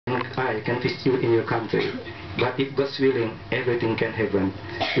I can visit you in your country. But if God's willing, everything can happen.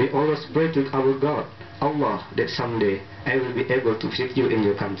 We always pray to our God, Allah, that someday I will be able to visit you in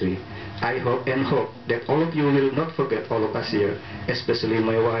your country. I hope and hope that all of you will not forget all of us here, especially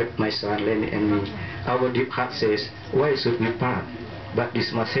my wife, my son, Lenny, and me. Our deep heart says, why should we part? But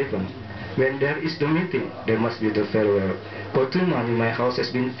this must happen. When there is the meeting, there must be the farewell. For 2 months, my house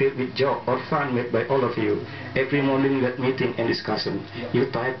has been filled with joke or fun made by all of you. Every morning we had meeting and discussion. You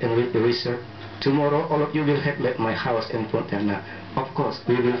type and read the research. Tomorrow, all of you will have left my house in Fontana. Of course,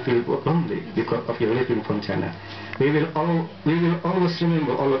 we will feel lonely because of your living in Fontana. We will always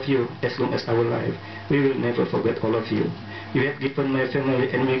remember all of you as long as our life. We will never forget all of you. You have given my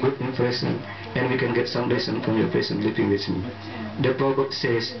family and me good impression, and we can get some lesson from your present living with me. The proverb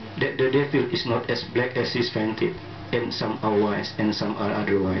says that the devil is not as black as he's painted, and some are wise and some are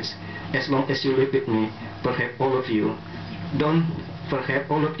otherwise. As long as you live with me, perhaps all of you don't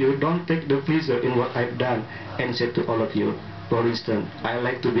take the pleasure in what I've done and say to all of you, for instance, I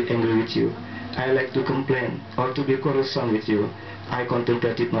like to be angry with you, I like to complain or to be quarrelsome with you. I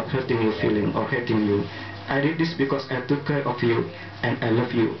contemplated not hurting your feeling or hating you. I did this because I took care of you and I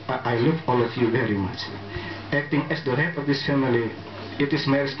love you. I love all of you very much. Acting as the head of this family, it is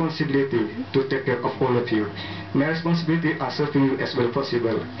my responsibility to take care of all of you. My responsibility is serving you as well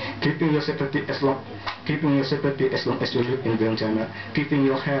possible, keeping your safety as long as you live in Vientiane, keeping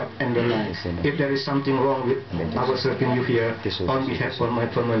your health and the life. If there is something wrong with our serving you here, on behalf of my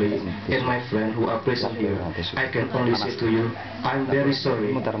family and my friends who are present here, I can only say to you, I'm very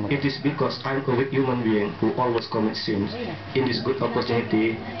sorry. It is because I'm a weak human being who always commits sins. In this good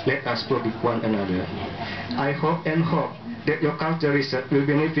opportunity, let us forgive one another. I hope that your culture research will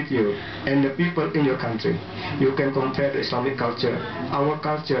benefit you and the people in your country. You can compare the Islamic culture, our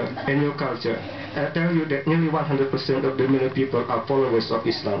culture, and your culture. I tell you that nearly 100% of the million people are followers of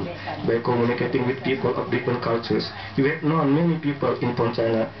Islam. By communicating with people of different cultures, you have known many people in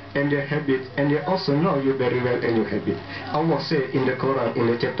Pontana and their habits, and they also know you very well and your habit. Allah said in the Quran in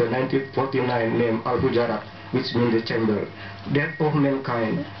the chapter 1949 named Al-Hujarat, which means the chamber, that of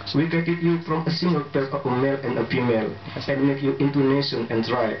mankind, we created you from a single pair of a male and a female, and make you into nation and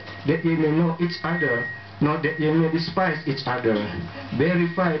tribe, that ye may know each other, not that ye may despise each other.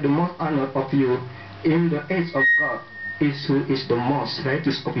 Verify the most honored of you in the age of God is who is the most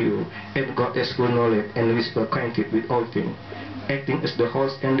righteous of you, and God has full knowledge and is acquainted with all things. Acting as the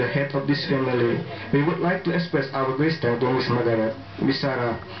host and the head of this family, we would like to express our great thanks to Miss Margaret, Miss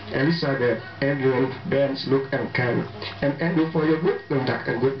Sarah, Elizabeth, Edwin, Ben, Luke, and Ken, and Andrew for your good conduct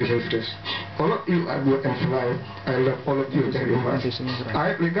and good behaviors. All of you are good and fine. I love all of you very much.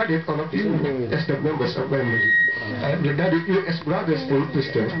 I regarded all of you as the members of my family. I regarded you as brothers and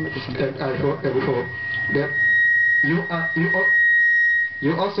sisters, and I hope that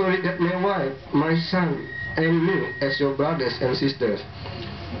you also regard my wife, my son, and me as your brothers and sisters.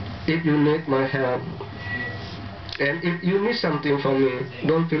 If you need my help, and if you need something from me,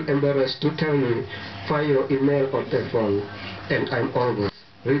 don't feel embarrassed to tell me via your email or telephone, and I'm always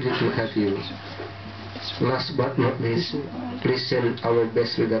ready to help you. Last but not least, please send our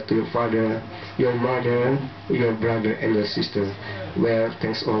best regards to your father, your mother, your brother, and your sister. Well,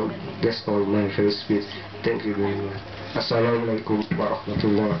 thanks all. That's all my first speech. Thank you very much. Assalamualaikum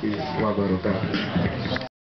warahmatullahi wabarakatuh.